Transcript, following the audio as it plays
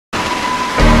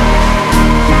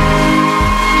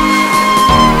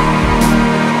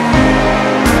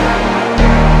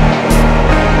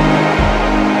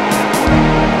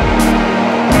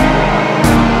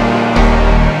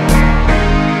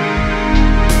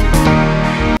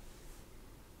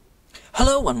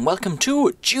Hello and welcome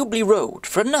to Jubilee Road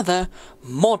for another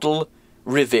model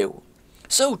review.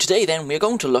 So today then we're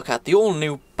going to look at the all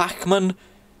new Bachmann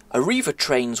Arriva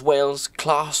Trains Wales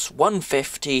Class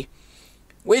 150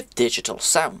 with digital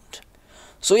sound.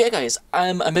 So yeah guys,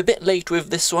 I'm a bit late with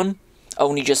this one. I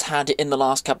only just had it in the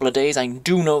last couple of days. I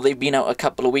do know they've been out a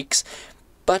couple of weeks,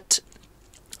 but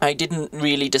I didn't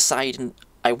really decide.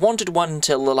 I wanted one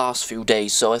until the last few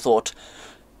days, so I thought,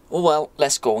 oh well,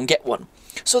 let's go and get one.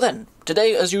 So then,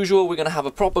 today as usual we're going to have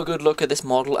a proper good look at this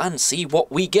model and see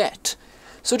what we get.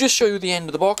 So just show you the end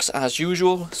of the box as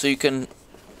usual so you can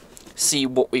see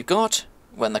what we've got,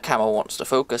 when the camera wants to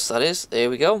focus that is. There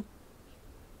we go.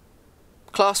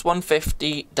 Class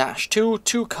 150-2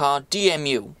 2-car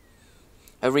DMU.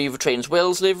 Arriva Trains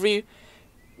Wales livery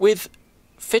with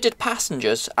fitted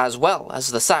passengers as well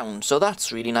as the sound, so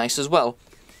that's really nice as well.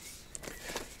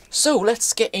 So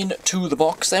let's get into the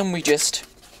box then. We just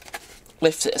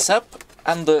lift this up,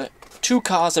 and the two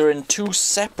cars are in two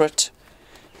separate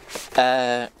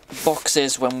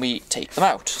boxes when we take them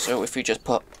out. So if we just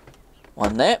put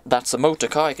one there, that's a motor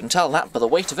car, I can tell that by the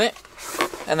weight of it,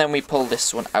 and then we pull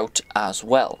this one out as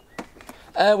well.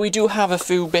 We do have a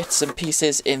few bits and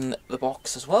pieces in the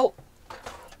box as well.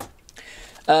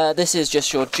 This is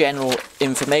just your general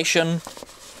information,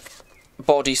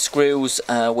 body screws,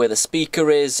 where the speaker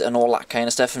is and all that kind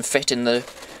of stuff, and fit in the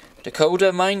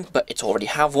decoder mine, but it's already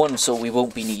have one, so we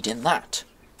won't be needing that.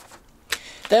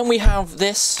 Then we have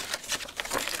this,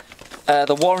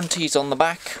 the warranties on the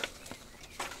back,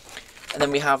 and then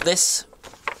we have this,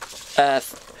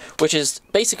 which is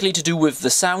basically to do with the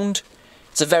sound.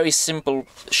 It's a very simple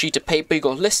sheet of paper. You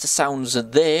got a list of sounds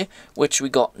there, which we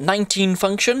got 19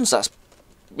 functions.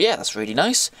 That's really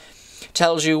nice.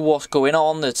 Tells you what's going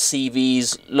on, the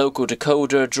CVs, local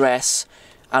decoder address,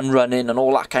 and running and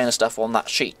all that kind of stuff on that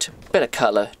sheet. Bit of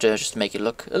colour to just make it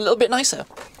look a little bit nicer.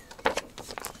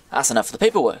 That's enough for the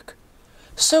paperwork.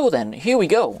 So then, here we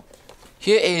go.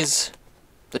 Here is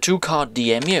the two-car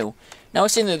DMU. Now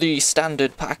it's in the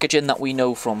standard packaging that we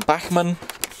know from Bachmann.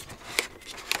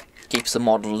 Keeps the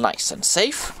model nice and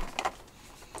safe.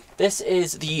 This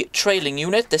is the trailing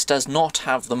unit. This does not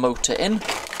have the motor in.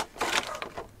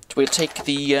 So we'll take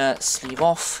the sleeve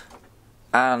off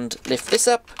and lift this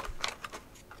up.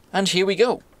 And here we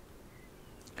go.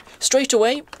 Straight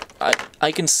away,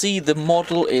 I can see the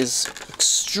model is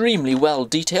extremely well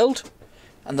detailed,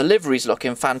 and the livery's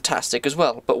looking fantastic as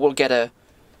well, but we'll get a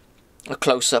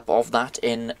close-up of that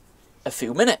in a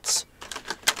few minutes.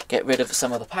 Get rid of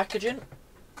some of the packaging.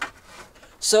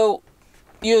 So,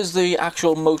 here's the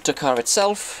actual motor car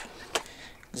itself.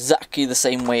 Exactly the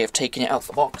same way of taking it out of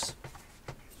the box,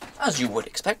 as you would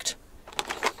expect.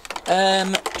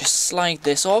 Just slide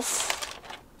this off.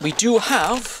 We do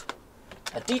have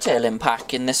a detailing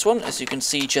pack in this one, as you can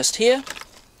see just here.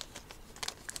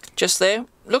 Just there.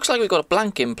 Looks like we've got a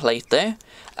blanking plate there.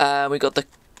 We've got the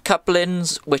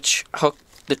couplings which hook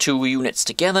the two units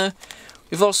together.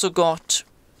 We've also got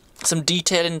some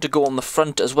detailing to go on the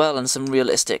front as well, and some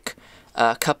realistic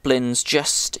couplings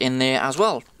just in there as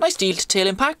well. Nice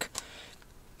detailing pack.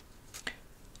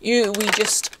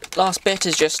 Last bit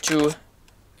is just to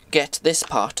get this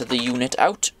part of the unit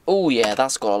out. Oh yeah,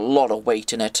 that's got a lot of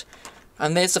weight in it.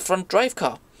 And there's the front drive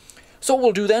car. So what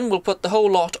we'll do then, we'll put the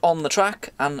whole lot on the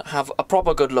track and have a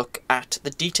proper good look at the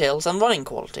details and running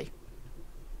quality.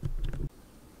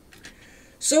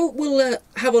 So we'll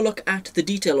have a look at the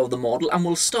detail of the model, and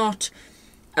we'll start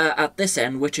at this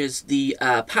end, which is the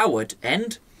powered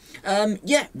end.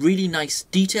 Yeah, really nice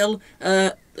detail.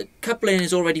 The coupling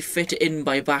is already fitted in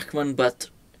by Bachmann, but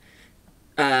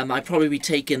I'd probably be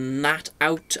taking that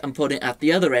out and putting it at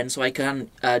the other end so I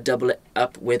can double it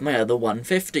up with my other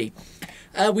 150.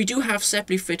 We do have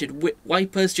separately fitted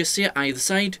wipers just here either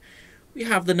side. We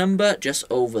have the number just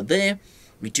over there.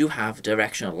 We do have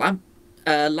directional lamp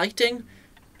lighting,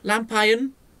 lamp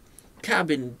iron.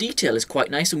 Cabin detail is quite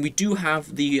nice, and we do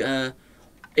have the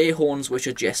air horns which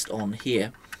are just on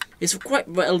here. It's quite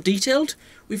well detailed.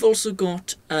 We've also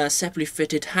got separately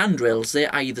fitted handrails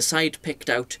there either side, picked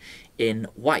out in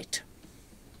white.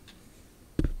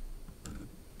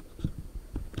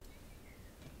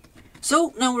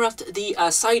 So now we're at the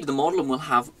side of the model, and we'll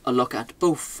have a look at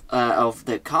both of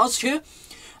the cars here.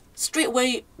 Straight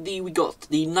away, we got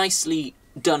the nicely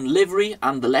done livery,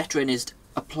 and the lettering is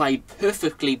applied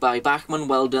perfectly by Bachmann.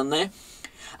 Well done there.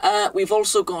 We've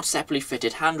also got separately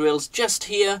fitted handrails just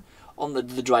here on the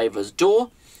driver's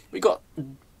door. We got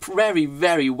very,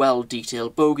 very well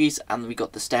detailed bogies, and we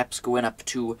got the steps going up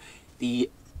to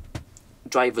the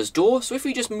driver's door. So if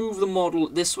we just move the model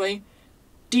this way,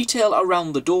 detail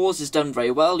around the doors is done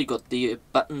very well. You've got the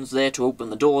buttons there to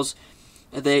open the doors.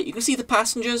 there. You can see the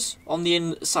passengers on the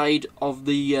inside of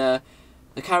the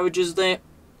carriages there.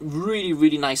 Really,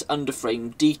 really nice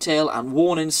underframe detail and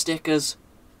warning stickers.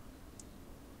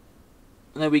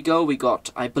 And there we go. We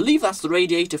got, I believe that's the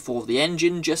radiator for the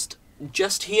engine just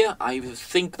here. I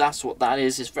think that's what that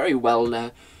is. It's very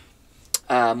well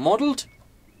modelled.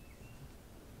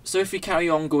 So if we carry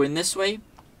on going this way,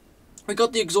 we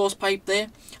got the exhaust pipe there,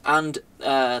 and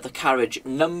the carriage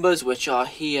numbers, which are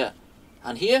here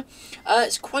and here.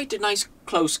 It's quite a nice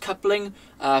close coupling.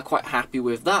 Quite happy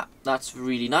with that. That's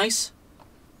really nice.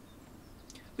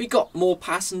 We got more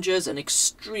passengers, an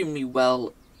extremely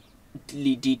well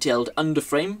detailed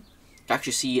underframe. You can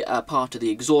actually see part of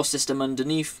the exhaust system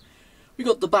underneath. We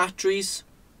got the batteries,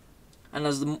 and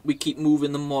as we keep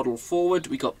moving the model forward,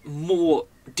 we got more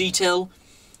detail.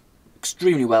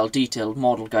 Extremely well detailed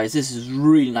model, guys. This is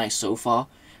really nice so far.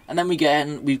 And then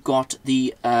we've got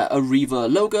the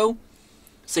Arriva logo,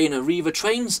 saying Arriva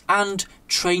Trains and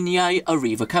Trainiau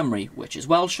Arriva Cymru, which is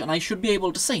Welsh, and I should be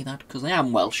able to say that because I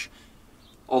am Welsh,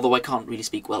 although I can't really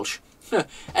speak Welsh.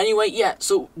 Anyway, yeah,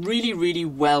 so really, really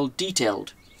well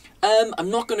detailed.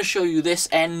 I'm not going to show you this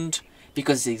end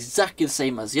because it's exactly the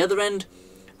same as the other end,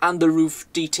 and the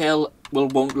roof detail,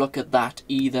 won't look at that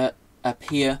either up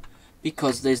here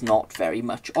because there's not very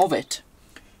much of it.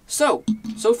 So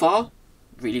far,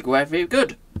 really very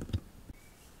good.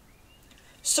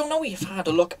 So now we've had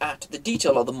a look at the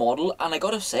detail of the model, and I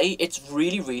gotta say, it's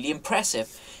really, really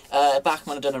impressive.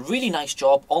 Bachmann have done a really nice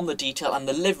job on the detail, and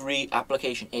the livery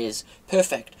application is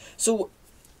perfect. So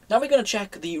now we're going to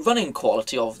check the running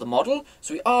quality of the model.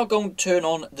 So we are going to turn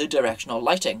on the directional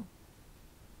lighting.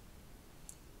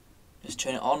 Just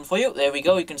turn it on for you. There we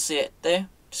go, you can see it there,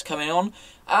 just coming on.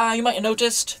 You might have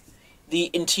noticed the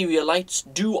interior lights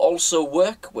do also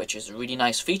work, which is a really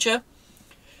nice feature.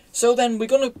 So then we're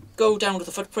going to go down to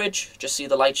the footbridge, just see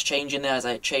the lights changing there as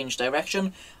I change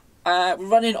direction. We're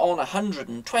running on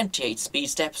 128 speed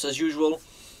steps as usual,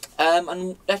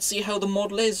 and let's see how the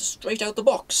model is straight out the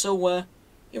box. So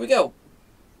here we go.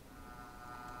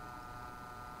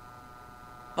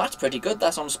 That's pretty good.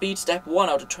 That's on speed step 1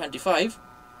 out of 25.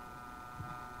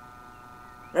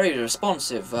 Very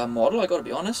responsive model, I gotta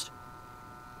be honest.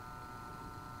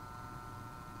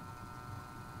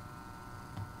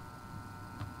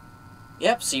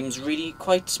 Yep, seems really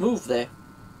quite smooth there.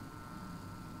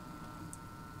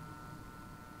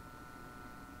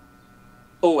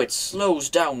 Oh, it slows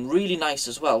down really nice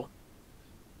as well.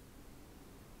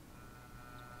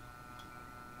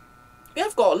 We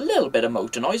have got a little bit of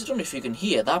motor noise. I don't know if you can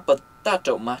hear that, but that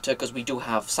don't matter because we do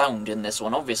have sound in this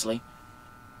one, obviously.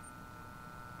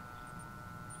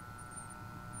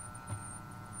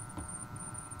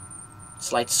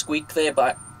 Slight squeak there,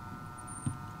 but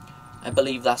I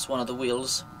believe that's one of the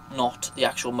wheels, not the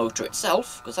actual motor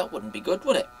itself, because that wouldn't be good,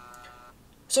 would it?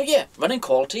 So yeah, running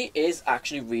quality is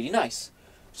actually really nice.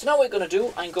 So now what we're going to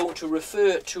do, I'm going to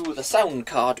refer to the sound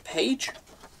card page.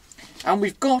 And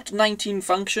we've got 19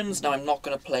 functions. Now I'm not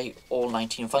going to play all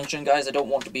 19 functions, guys. I don't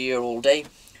want to be here all day.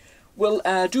 We'll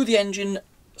do the engine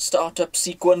startup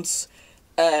sequence.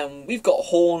 We've got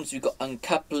horns, we've got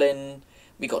uncoupling,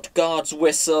 we got guard's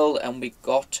whistle, and we've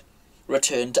got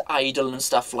return to idle and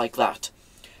stuff like that.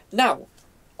 Now,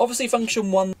 obviously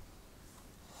function 1.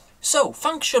 So,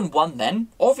 function 1 then,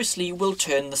 obviously will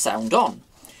turn the sound on.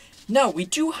 Now, we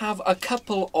do have a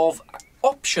couple of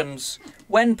options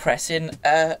when pressing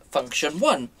function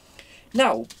 1.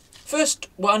 Now, first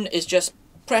one is just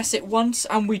press it once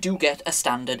and we do get a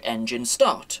standard engine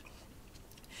start.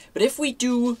 But if we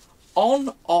do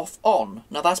on, off, on,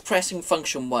 now that's pressing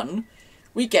function 1,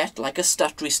 we get like a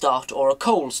stuttery start or a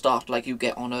cold start like you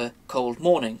get on a cold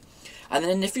morning. And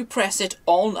then if you press it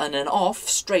on and then off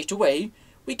straight away,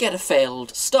 we get a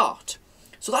failed start.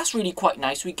 So that's really quite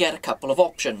nice. We get a couple of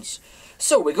options.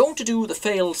 So we're going to do the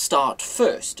failed start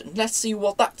first, and let's see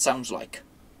what that sounds like.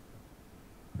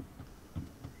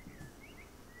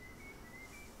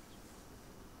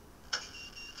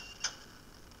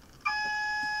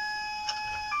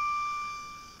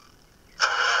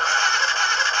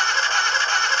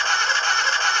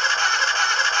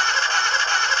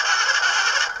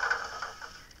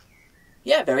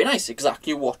 Yeah, very nice,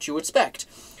 exactly what you expect.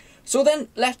 So then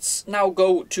let's now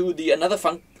go to the another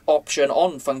option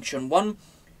on function 1,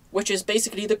 which is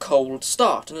basically the cold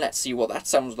start, and let's see what that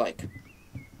sounds like.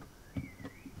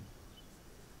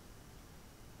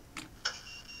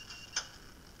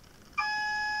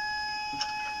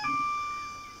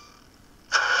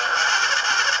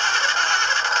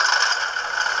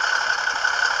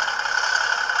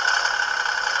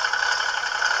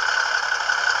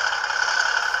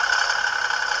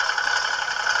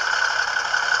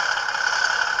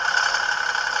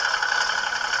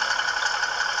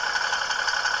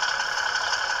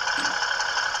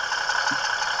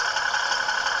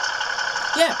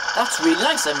 that's really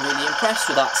nice. I'm really impressed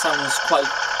with that. Sounds quite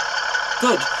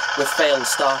good with failed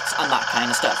starts and that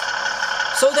kind of stuff.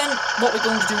 So then, what we're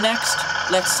going to do next,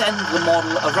 let's send the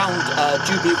model around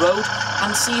Jubilee Road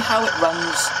and see how it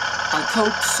runs and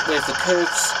copes with the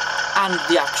curves and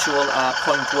the actual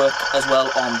point work as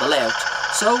well on the layout.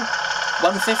 So,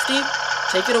 150,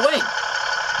 take it away.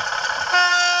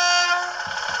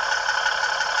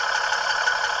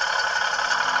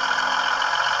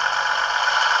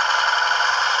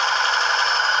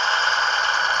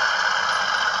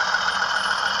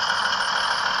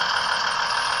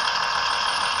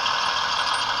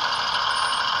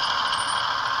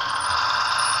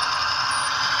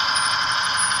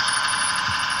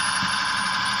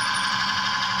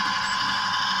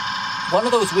 One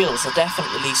of those wheels are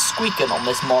definitely squeaking on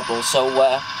this model, so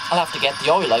I'll have to get the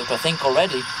oil out, I think,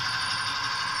 already.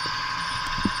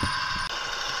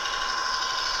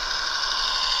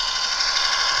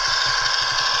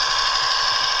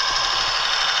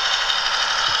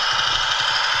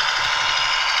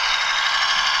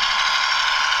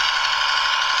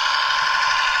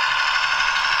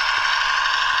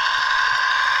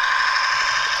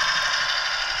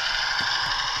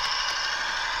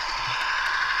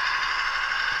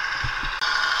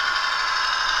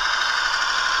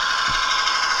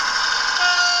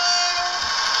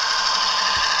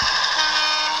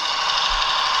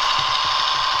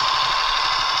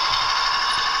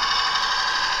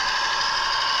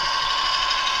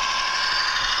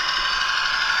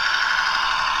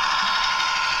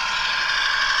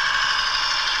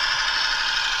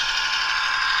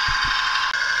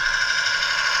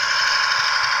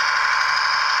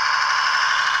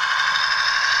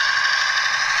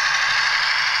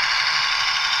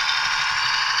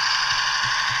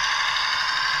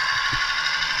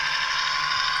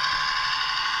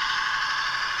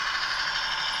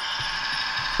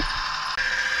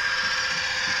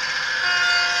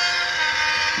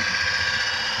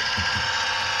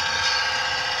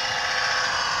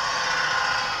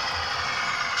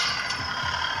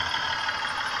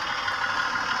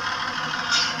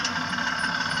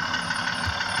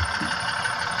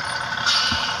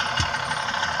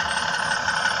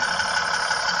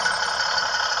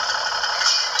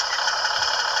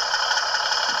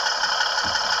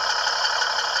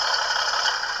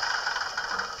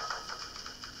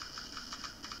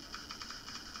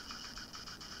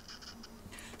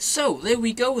 So, there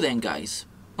we go then, guys.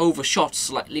 Overshot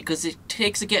slightly, because it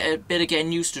takes a bit of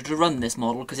getting used to run this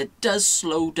model, because it does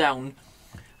slow down,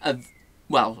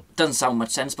 well, it doesn't sound much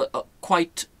sense, but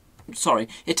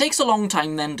it takes a long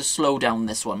time then to slow down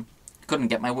this one. Couldn't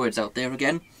get my words out there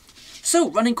again. So,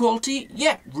 running quality,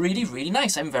 yeah, really, really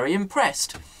nice. I'm very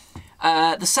impressed.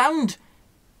 The sound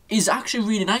is actually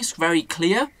really nice, very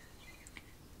clear.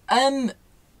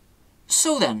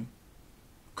 So then,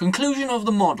 conclusion of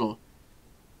the model.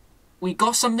 We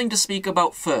got something to speak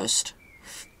about first.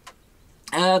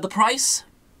 The price?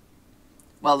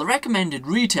 Well, the recommended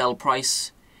retail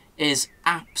price is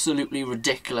absolutely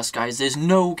ridiculous, guys. There's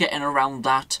no getting around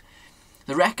that.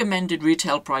 The recommended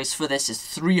retail price for this is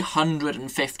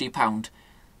 £350.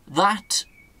 That,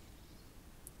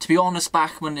 to be honest,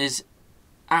 Bachmann is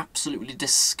absolutely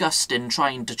disgusting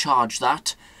trying to charge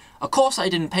that. Of course, I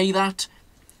didn't pay that.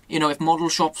 You know, if model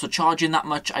shops were charging that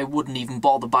much, I wouldn't even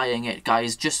bother buying it,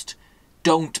 guys. Just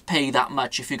don't pay that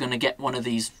much if you're going to get one of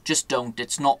these. Just don't.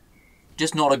 It's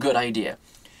just not a good idea.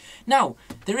 Now,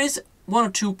 there is one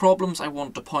or two problems I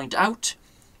want to point out.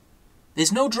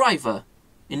 There's no driver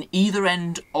in either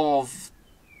end of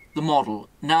the model.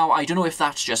 Now, I don't know if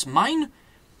that's just mine,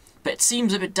 but it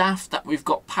seems a bit daft that we've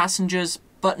got passengers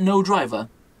but no driver.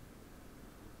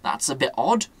 That's a bit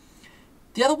odd.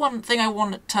 The other one thing I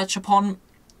want to touch upon,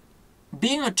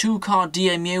 being a two-car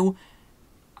DMU,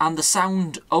 and the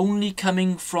sound only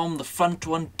coming from the front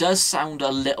one does sound a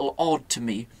little odd to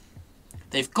me.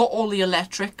 They've got all the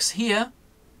electrics here.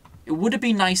 It would have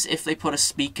been nice if they put a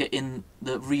speaker in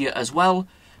the rear as well.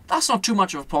 That's not too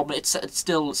much of a problem. It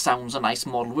still sounds a nice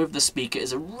model with the speaker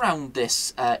is around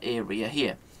this area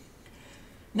here.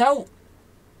 Now,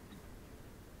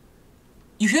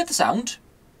 you hear the sound.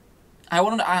 I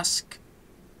wanted to ask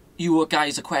you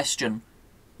guys a question.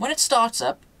 When it starts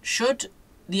up, should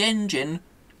the engine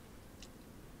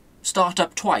start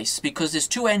up twice, because there's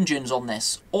two engines on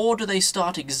this, or do they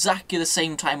start exactly the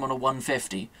same time on a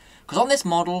 150? Because on this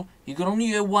model, you can only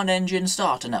hear one engine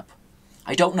starting up.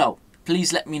 I don't know.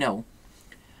 Please let me know.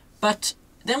 But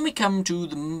then we come to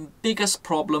the biggest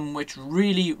problem, which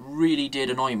really, really did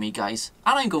annoy me, guys,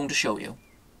 and I'm going to show you.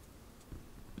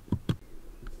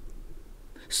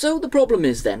 So the problem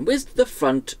is then with the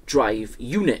front drive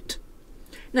unit.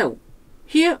 Now,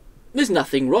 here there's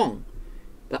nothing wrong.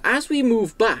 But as we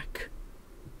move back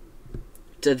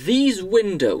to these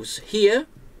windows here,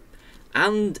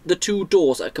 and the two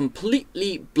doors are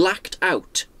completely blacked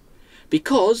out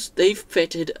because they've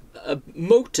fitted a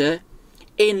motor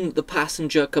in the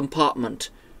passenger compartment.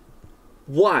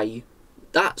 Why?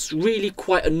 That's really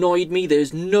quite annoyed me.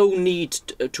 There's no need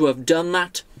to have done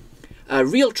that.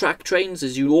 Real track trains,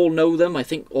 as you all know them, I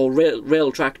think, or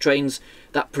rail track trains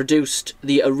that produced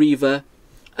the Arriva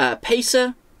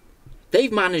Pacer,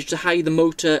 they've managed to hide the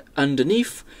motor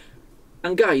underneath.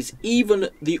 And guys, even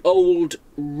the old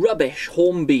rubbish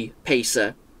Hornby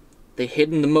Pacer, they've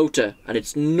hidden the motor and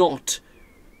it's not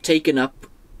taken up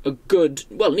a good,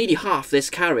 well, nearly half this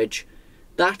carriage.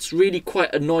 That's really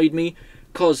quite annoyed me,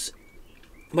 because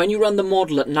when you run the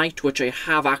model at night, which I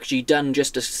have actually done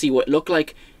just to see what it looked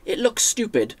like, it looks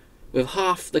stupid with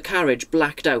half the carriage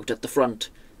blacked out at the front.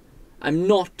 I'm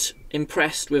not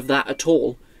impressed with that at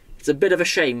all. It's a bit of a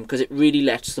shame because it really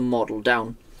lets the model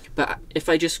down. But if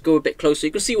I just go a bit closer,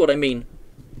 you can see what I mean.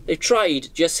 They've tried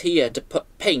just here to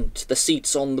paint the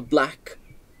seats on the black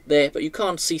there, but you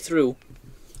can't see through.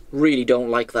 Really don't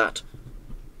like that.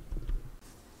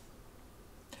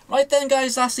 Right then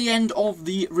guys, that's the end of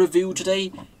the review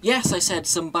today. Yes, I said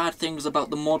some bad things about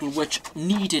the model which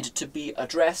needed to be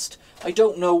addressed. I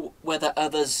don't know whether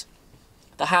others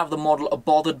that have the model are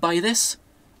bothered by this.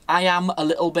 I am a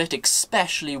little bit,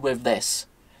 especially with this.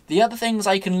 The other things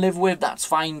I can live with, that's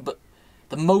fine, but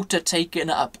the motor taking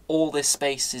up all this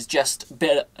space is just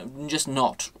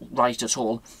not right at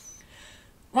all.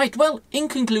 Right, well, in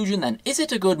conclusion then, is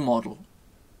it a good model?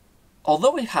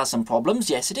 Although it has some problems,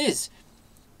 yes it is.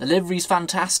 The livery's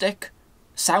fantastic,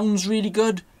 sounds really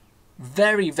good,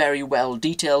 very, very well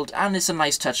detailed, and it's a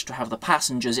nice touch to have the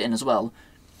passengers in as well.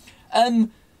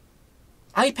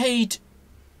 I paid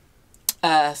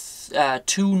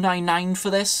 $299 for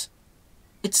this.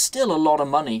 It's still a lot of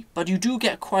money, but you do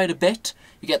get quite a bit.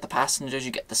 You get the passengers,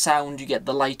 you get the sound, you get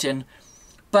the lighting,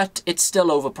 but it's still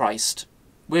overpriced.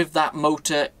 With that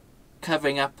motor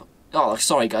covering up... Oh,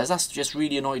 sorry guys, that's just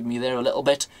really annoyed me there a little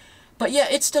bit. But yeah,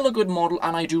 it's still a good model,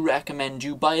 and I do recommend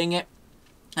you buying it.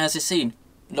 As you've seen,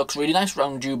 it looks really nice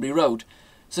around Jubilee Road.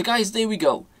 So guys, there we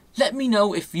go. Let me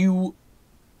know if you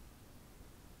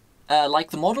like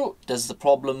the model. Does the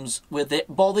problems with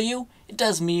it bother you? It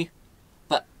does me,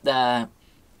 but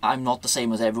I'm not the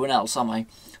same as everyone else, am I?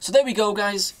 So there we go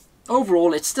guys.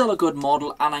 Overall, it's still a good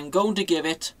model, and I'm going to give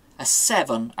it a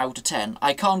 7 out of 10.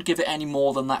 I can't give it any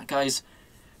more than that, guys.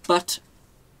 But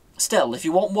still, if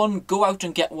you want one, go out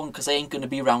and get one, because they ain't going to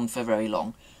be around for very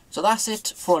long. So that's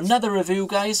it for another review,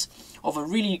 guys, of a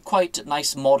really quite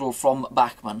nice model from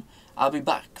Bachmann. I'll be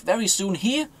back very soon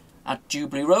here at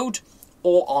Jubilee Road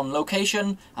or on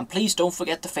location, and please don't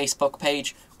forget the Facebook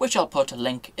page, which I'll put a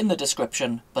link in the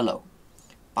description below.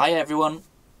 Bye everyone.